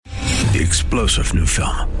The explosive new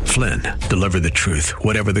film, Flynn, deliver the truth,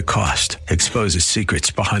 whatever the cost. Exposes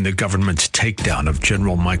secrets behind the government's takedown of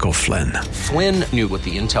General Michael Flynn. Flynn knew what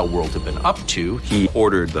the intel world had been up to. He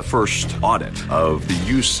ordered the first audit of the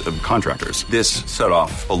use of contractors. This set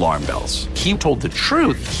off alarm bells. He told the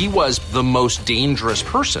truth. He was the most dangerous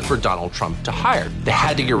person for Donald Trump to hire. They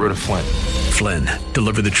had to get rid of Flynn. Flynn,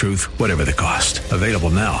 deliver the truth, whatever the cost. Available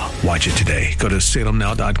now. Watch it today. Go to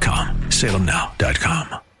salemnow.com.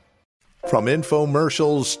 salemnow.com. From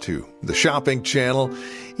infomercials to the shopping channel,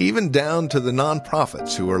 even down to the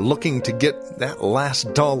nonprofits who are looking to get that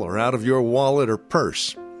last dollar out of your wallet or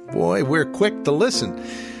purse. Boy, we're quick to listen.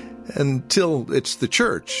 Until it's the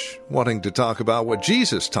church wanting to talk about what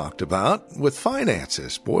Jesus talked about with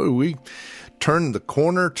finances. Boy, we turn the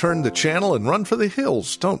corner, turn the channel, and run for the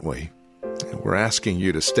hills, don't we? We're asking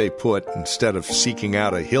you to stay put instead of seeking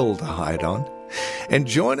out a hill to hide on. And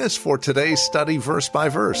join us for today's study verse by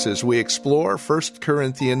verse as we explore 1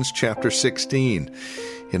 Corinthians chapter 16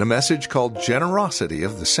 in a message called Generosity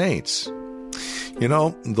of the Saints. You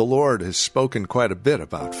know, the Lord has spoken quite a bit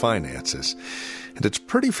about finances, and it's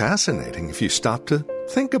pretty fascinating if you stop to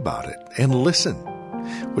think about it and listen,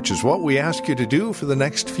 which is what we ask you to do for the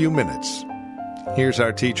next few minutes. Here's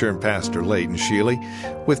our teacher and pastor, Leighton Sheely,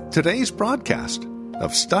 with today's broadcast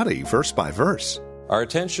of Study Verse by Verse. Our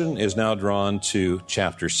attention is now drawn to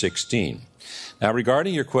chapter 16. Now,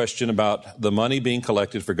 regarding your question about the money being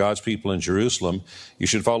collected for God's people in Jerusalem, you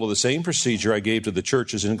should follow the same procedure I gave to the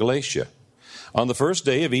churches in Galatia. On the first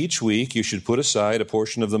day of each week, you should put aside a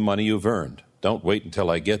portion of the money you've earned. Don't wait until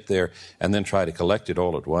I get there and then try to collect it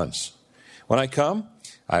all at once. When I come,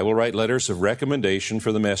 I will write letters of recommendation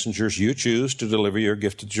for the messengers you choose to deliver your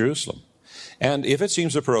gift to Jerusalem. And if it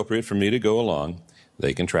seems appropriate for me to go along,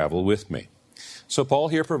 they can travel with me. So Paul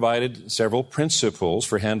here provided several principles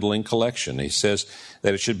for handling collection. He says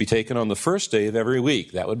that it should be taken on the first day of every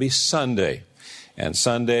week. That would be Sunday. And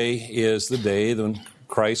Sunday is the day when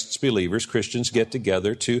Christ's believers, Christians, get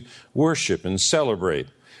together to worship and celebrate.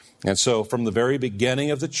 And so from the very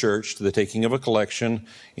beginning of the church to the taking of a collection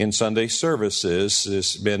in Sunday services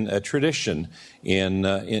has been a tradition in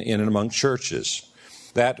and among churches.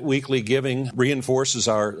 That weekly giving reinforces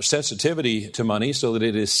our sensitivity to money so that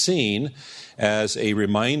it is seen as a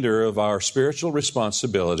reminder of our spiritual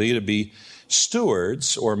responsibility to be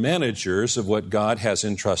stewards or managers of what God has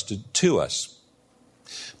entrusted to us.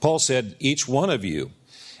 Paul said, each one of you,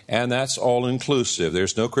 and that's all-inclusive.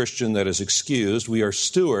 There's no Christian that is excused. We are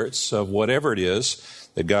stewards of whatever it is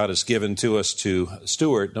that God has given to us to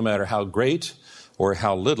steward, no matter how great or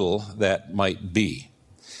how little that might be.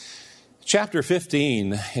 In chapter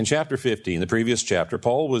 15, the previous chapter,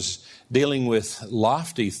 Paul was dealing with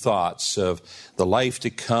lofty thoughts of the life to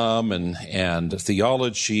come and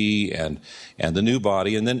theology and the new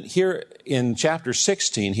body. And then here in chapter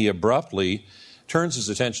 16, he abruptly turns his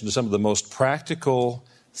attention to some of the most practical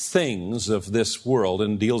things of this world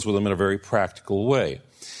and deals with them in a very practical way.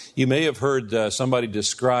 You may have heard somebody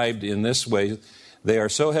described in this way: they are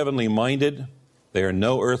so heavenly minded, they are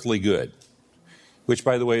no earthly good, which,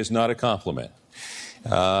 by the way, is not a compliment.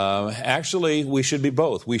 Actually, we should be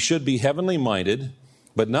both. We should be heavenly minded,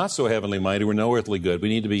 but not so heavenly minded we're no earthly good. We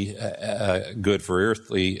need to be good for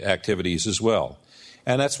earthly activities as well.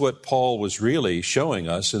 And that's what Paul was really showing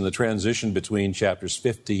us in the transition between chapters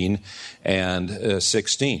 15 and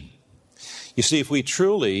 16. You see, if we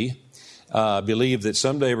truly believe that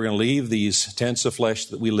someday we're going to leave these tents of flesh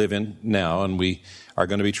that we live in now, and we are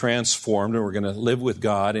going to be transformed, and we're going to live with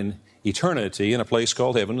God in eternity in a place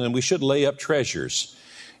called heaven, then we should lay up treasures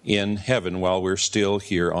in heaven while we're still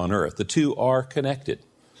here on earth. The two are connected.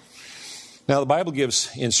 Now, the Bible gives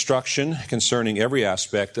instruction concerning every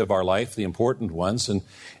aspect of our life, the important ones, and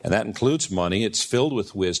that includes money. It's filled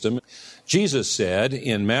with wisdom. Jesus said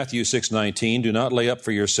in Matthew 6:19, "Do not lay up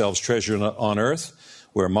for yourselves treasure on earth,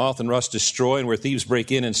 where moth and rust destroy and where thieves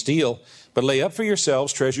break in and steal, but lay up for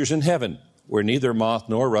yourselves treasures in heaven, where neither moth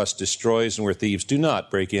nor rust destroys and where thieves do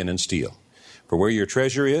not break in and steal. For where your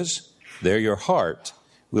treasure is, there your heart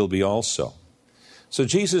will be also." So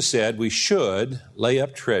Jesus said we should lay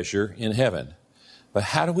up treasure in heaven. But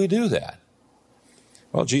how do we do that?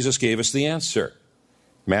 Well, Jesus gave us the answer.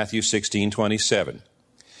 Matthew 16:27.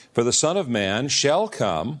 "For the Son of Man shall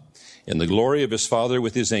come in the glory of his Father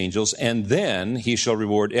with his angels, and then he shall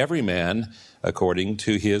reward every man according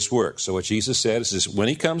to his work." So what Jesus said is when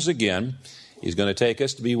he comes again, he's going to take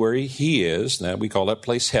us to be where he is. Now we call that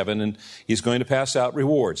place heaven, and he's going to pass out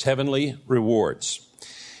rewards, heavenly rewards.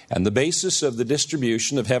 And the basis of the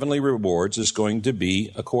distribution of heavenly rewards is going to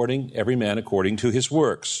be every man according to his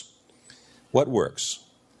works. What works?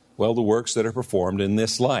 Well, the works that are performed in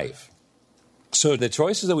this life. So the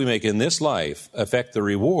choices that we make in this life affect the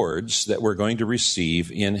rewards that we're going to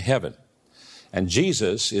receive in heaven. And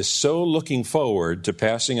Jesus is so looking forward to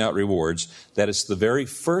passing out rewards that it's the very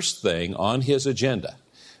first thing on his agenda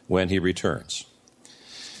when he returns.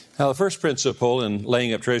 Now, the first principle in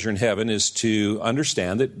laying up treasure in heaven is to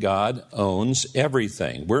understand that God owns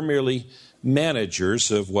everything. We're merely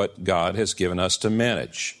managers of what God has given us to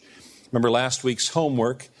manage. Remember, last week's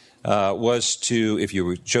homework was to, if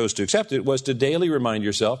you chose to accept it, was to daily remind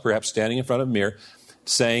yourself, perhaps standing in front of a mirror,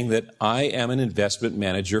 saying that I am an investment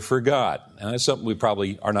manager for God. And that's something we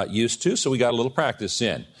probably are not used to, so we got a little practice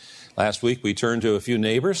in. Last week we turned to a few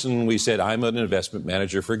neighbors and we said, I'm an investment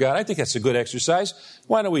manager for God. I think that's a good exercise.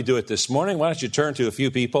 Why don't we do it this morning? Why don't you turn to a few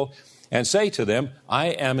people and say to them, I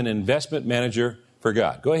am an investment manager for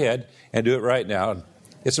God. Go ahead and do it right now and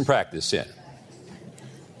get some practice in.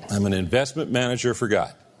 I'm an investment manager for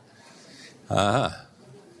God.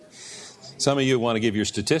 Some of you want to give your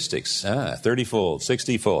statistics. 30-fold,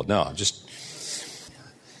 60-fold. No, just...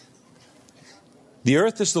 The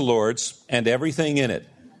earth is the Lord's and everything in it.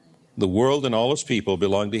 The world and all its people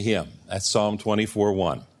belong to him. That's Psalm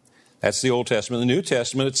 24:1. That's the Old Testament. In the New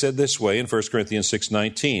Testament, it said this way in 1 Corinthians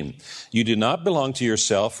 6:19. You do not belong to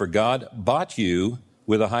yourself, for God bought you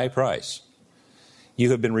with a high price.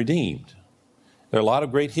 You have been redeemed. There are a lot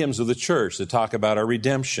of great hymns of the church that talk about our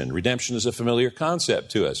redemption. Redemption is a familiar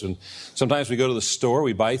concept to us. And sometimes we go to the store,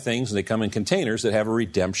 we buy things, and they come in containers that have a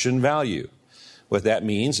redemption value. What that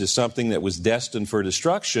means is something that was destined for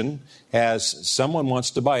destruction, as someone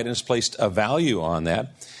wants to buy it and has placed a value on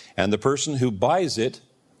that, and the person who buys it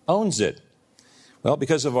owns it. Well,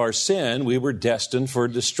 because of our sin, we were destined for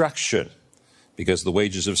destruction, because the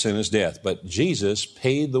wages of sin is death. But Jesus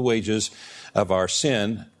paid the wages of our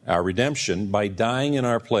sin, our redemption, by dying in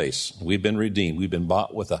our place. We've been redeemed. We've been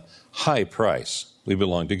bought with a high price. We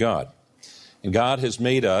belong to God. And God has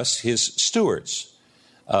made us his stewards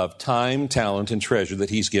of time, talent, and treasure that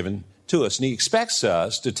he's given to us. And he expects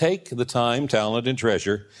us to take the time, talent, and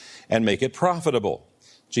treasure and make it profitable.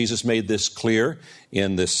 Jesus made this clear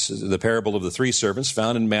in the parable of the three servants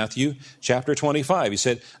found in Matthew chapter 25. He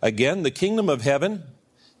said, again, the kingdom of heaven,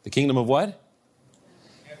 the kingdom of what?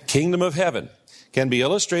 Kingdom of heaven can be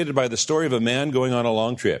illustrated by the story of a man going on a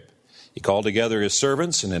long trip. He called together his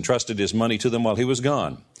servants and entrusted his money to them while he was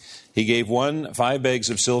gone. He gave one 5 bags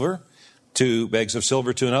of silver, 2 bags of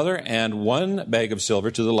silver to another, and 1 bag of silver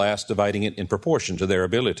to the last, dividing it in proportion to their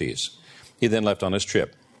abilities. He then left on his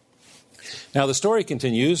trip. Now, the story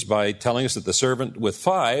continues by telling us that the servant with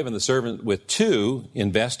 5 and the servant with 2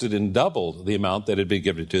 invested and doubled the amount that had been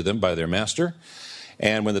given to them by their master.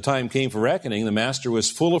 And when the time came for reckoning, the master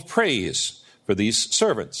was full of praise for these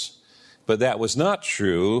servants. But that was not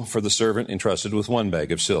true for the servant entrusted with 1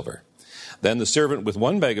 bag of silver. Then the servant with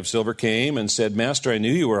 1 bag of silver came and said, Master, I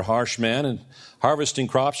knew you were a harsh man, and harvesting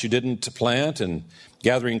crops you didn't plant and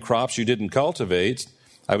gathering crops you didn't cultivate.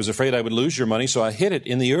 I was afraid I would lose your money, so I hid it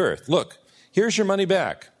in the earth. Look, here's your money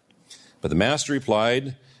back. But the master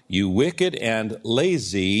replied, you wicked and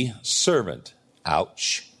lazy servant.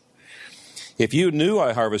 Ouch. If you knew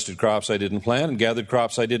I harvested crops I didn't plant and gathered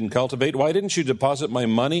crops I didn't cultivate, why didn't you deposit my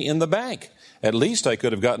money in the bank? At least I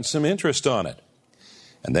could have gotten some interest on it.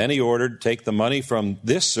 And then he ordered, take the money from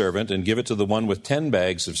this servant and give it to the one with 10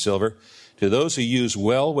 bags of silver. To those who use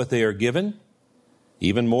well what they are given,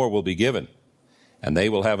 even more will be given, and they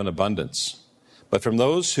will have an abundance. But from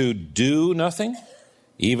those who do nothing,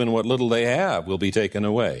 even what little they have will be taken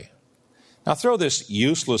away. Now throw this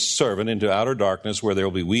useless servant into outer darkness where there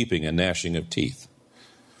will be weeping and gnashing of teeth.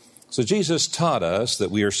 So Jesus taught us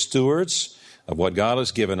that we are stewards of what God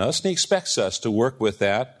has given us, and he expects us to work with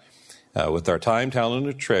that, with our time, talent,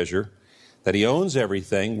 and treasure, that he owns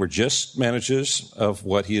everything. We're just managers of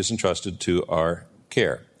what he has entrusted to our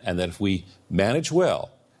care. And that if we manage well,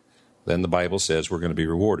 then the Bible says we're going to be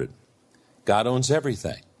rewarded. God owns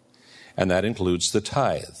everything, and that includes the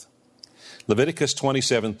tithe. Leviticus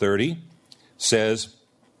 27:30 says,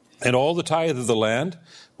 and all the tithe of the land,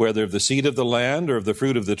 whether of the seed of the land or of the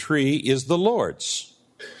fruit of the tree, is the Lord's.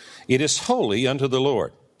 It is holy unto the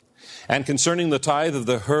Lord. And concerning the tithe of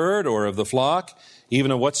the herd or of the flock,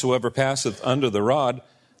 even of whatsoever passeth under the rod,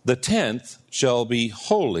 the 10th shall be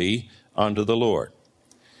holy unto the Lord.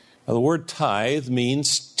 Now, the word tithe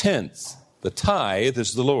means 10th. The tithe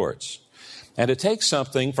is the Lord's. And to take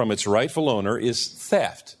something from its rightful owner is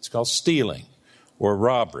theft. It's called stealing or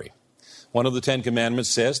robbery. One of the 10 Commandments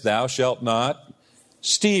says, thou shalt not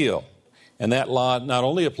steal. And that law not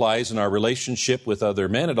only applies in our relationship with other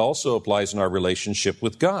men, it also applies in our relationship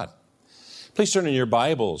with God. Please turn in your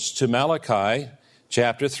Bibles to Malachi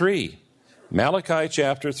chapter 3. Malachi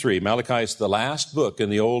chapter 3. Malachi is the last book in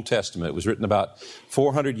the Old Testament. It was written about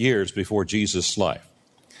 400 years before Jesus' life.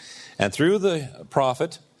 And through the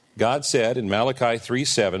prophet, God said in Malachi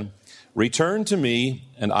 3:7, "Return to me,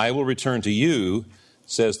 and I will return to you,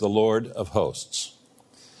 says the Lord of hosts."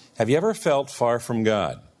 Have you ever felt far from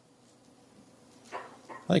God?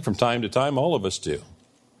 I think from time to time all of us do.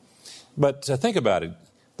 But think about it.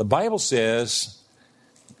 The Bible says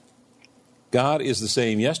God is the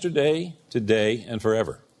same yesterday, today, and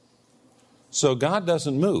forever. So God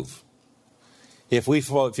doesn't move. If we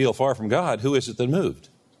feel far from God, who is it that moved?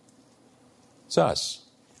 It's us.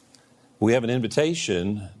 We have an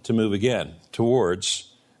invitation to move again towards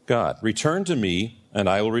God. "Return to me, and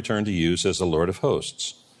I will return to you, says the Lord of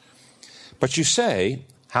hosts." But you say,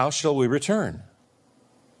 how shall we return?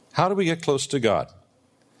 How do we get close to God?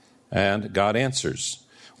 And God answers,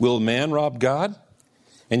 "Will man rob God?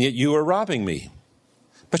 And yet you are robbing me."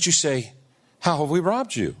 But you say, how have we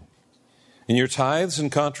robbed you? In your tithes and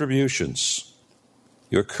contributions.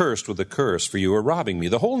 You're cursed with a curse, for you are robbing me,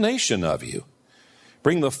 the whole nation of you.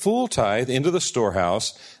 Bring the full tithe into the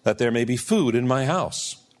storehouse, that there may be food in my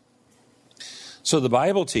house. So the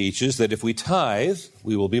Bible teaches that if we tithe,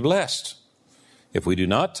 we will be blessed. If we do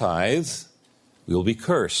not tithe, we will be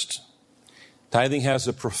cursed. Tithing has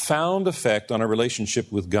a profound effect on our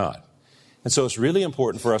relationship with God. And so it's really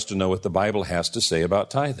important for us to know what the Bible has to say about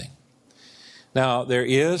tithing. Now, there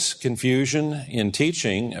is confusion in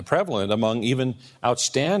teaching prevalent among even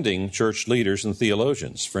outstanding church leaders and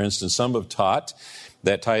theologians. For instance, some have taught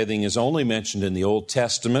that tithing is only mentioned in the Old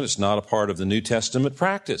Testament. It's not a part of the New Testament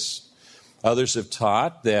practice. Others have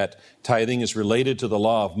taught that tithing is related to the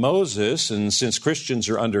law of Moses, and since Christians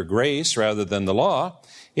are under grace rather than the law,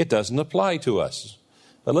 it doesn't apply to us.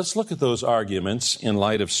 But let's look at those arguments in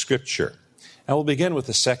light of Scripture. And we'll begin with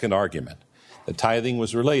the second argument, that tithing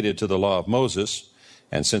was related to the law of Moses,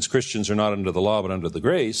 and since Christians are not under the law but under the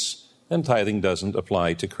grace, then tithing doesn't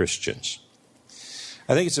apply to Christians.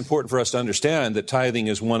 I think it's important for us to understand that tithing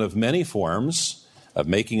is one of many forms of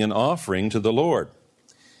making an offering to the Lord.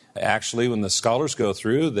 Actually, when the scholars go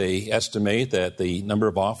through, they estimate that the number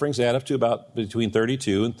of offerings add up to about between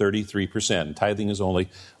 32 and 33%. Tithing is only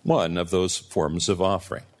one of those forms of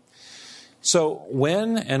offering. So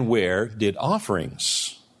when and where did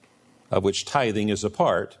offerings, of which tithing is a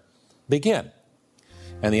part, begin?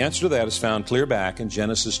 And the answer to that is found clear back in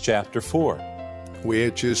Genesis chapter 4.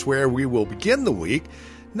 Which is where we will begin the week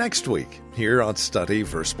next week, here on Study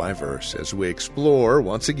Verse by Verse, as we explore,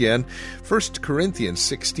 once again, 1 Corinthians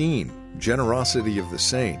 16, generosity of the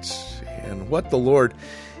saints, and what the Lord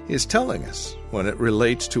is telling us when it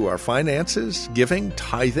relates to our finances, giving,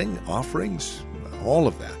 tithing, offerings, all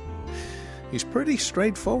of that. He's pretty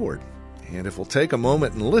straightforward, and if we'll take a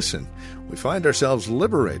moment and listen, we find ourselves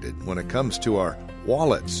liberated when it comes to our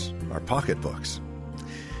wallets, our pocketbooks.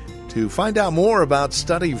 To find out more about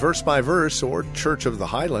Study Verse by Verse or Church of the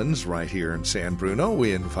Highlands right here in San Bruno,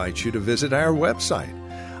 we invite you to visit our website,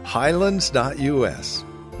 highlands.us.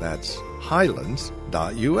 That's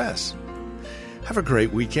highlands.us. Have a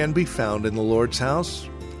great weekend. Be found in the Lord's house,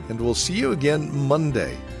 and we'll see you again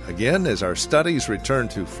Monday. Again, as our studies return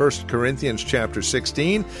to 1 Corinthians chapter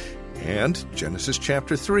 16 and Genesis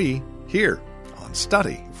chapter 3 here on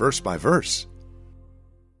Study Verse by Verse.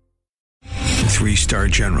 3-star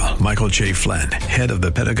General Michael J. Flynn, head of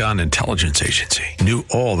the Pentagon Intelligence Agency, knew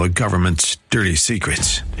all the government's dirty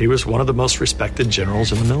secrets. He was one of the most respected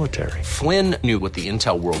generals in the military. Flynn knew what the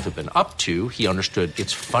intel world had been up to. He understood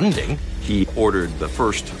its funding. He ordered the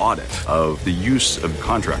first audit of the use of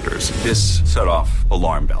contractors. This set off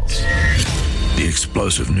alarm bells. The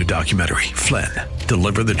explosive new documentary, Flynn,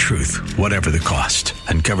 Deliver the Truth, Whatever the Cost,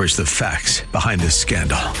 uncovers the facts behind this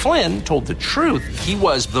scandal. Flynn told the truth. He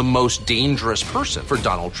was the most dangerous person for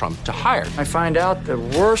Donald Trump to hire. I find out the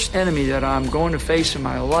worst enemy that I'm going to face in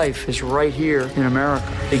my life is right here in America.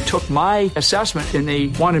 They took my assessment and they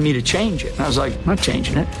wanted me to change it. And I was like, I'm not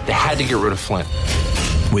changing it. They had to get rid of Flynn.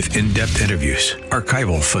 With in-depth interviews,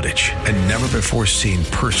 archival footage, and never-before-seen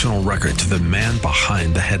personal records of the man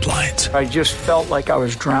behind the headlines. I just felt like I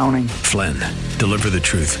was drowning. Flynn, Deliver the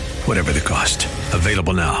Truth, Whatever the Cost.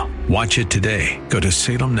 Available now. Watch it today. Go to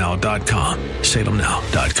salemnow.com.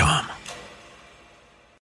 salemnow.com.